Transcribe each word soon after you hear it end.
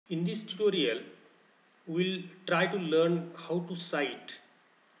In this tutorial, we'll try to learn how to cite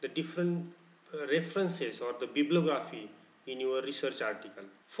the different references or the bibliography in your research article.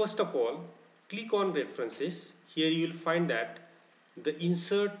 First of all, click on references. Here you will find that the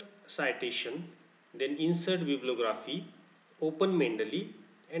insert citation, then insert bibliography, open Mendeley,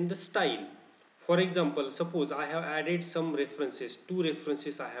 and the style. For example, suppose I have added some references, two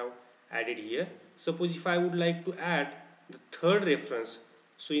references I have added here. Suppose if I would like to add the third reference,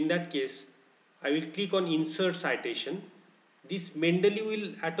 so in that case I will click on insert citation. This Mendeley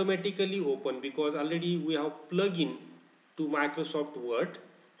will automatically open because already we have plugin to Microsoft Word.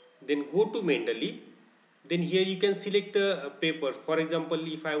 Then go to Mendeley. Then here you can select the paper. For example,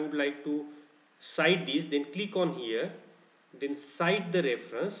 if I would like to cite this, then click on here, then cite the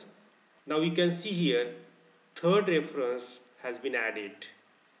reference. Now you can see here third reference has been added.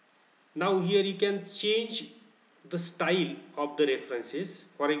 Now here you can change the style of the references.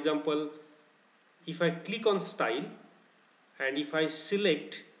 For example, if I click on style and if I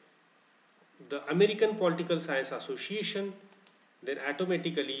select the American Political Science Association, then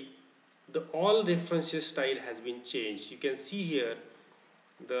automatically the all references style has been changed. You can see here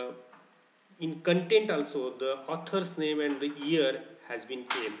the in content also the author's name and the year has been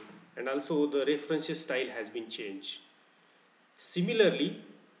came, and also the references style has been changed. Similarly,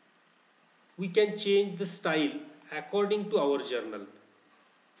 we can change the style according to our journal.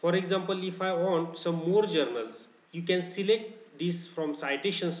 For example, if I want some more journals, you can select this from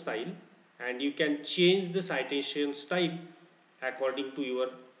citation style and you can change the citation style according to your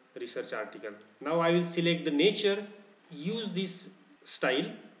research article. Now I will select the nature, use this style,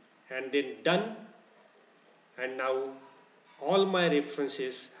 and then done, and now all my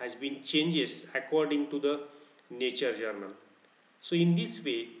references has been changes according to the nature journal. So in this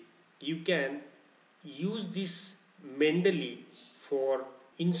way you can use this Mendeley for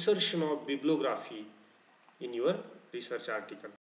insertion of bibliography in your research article.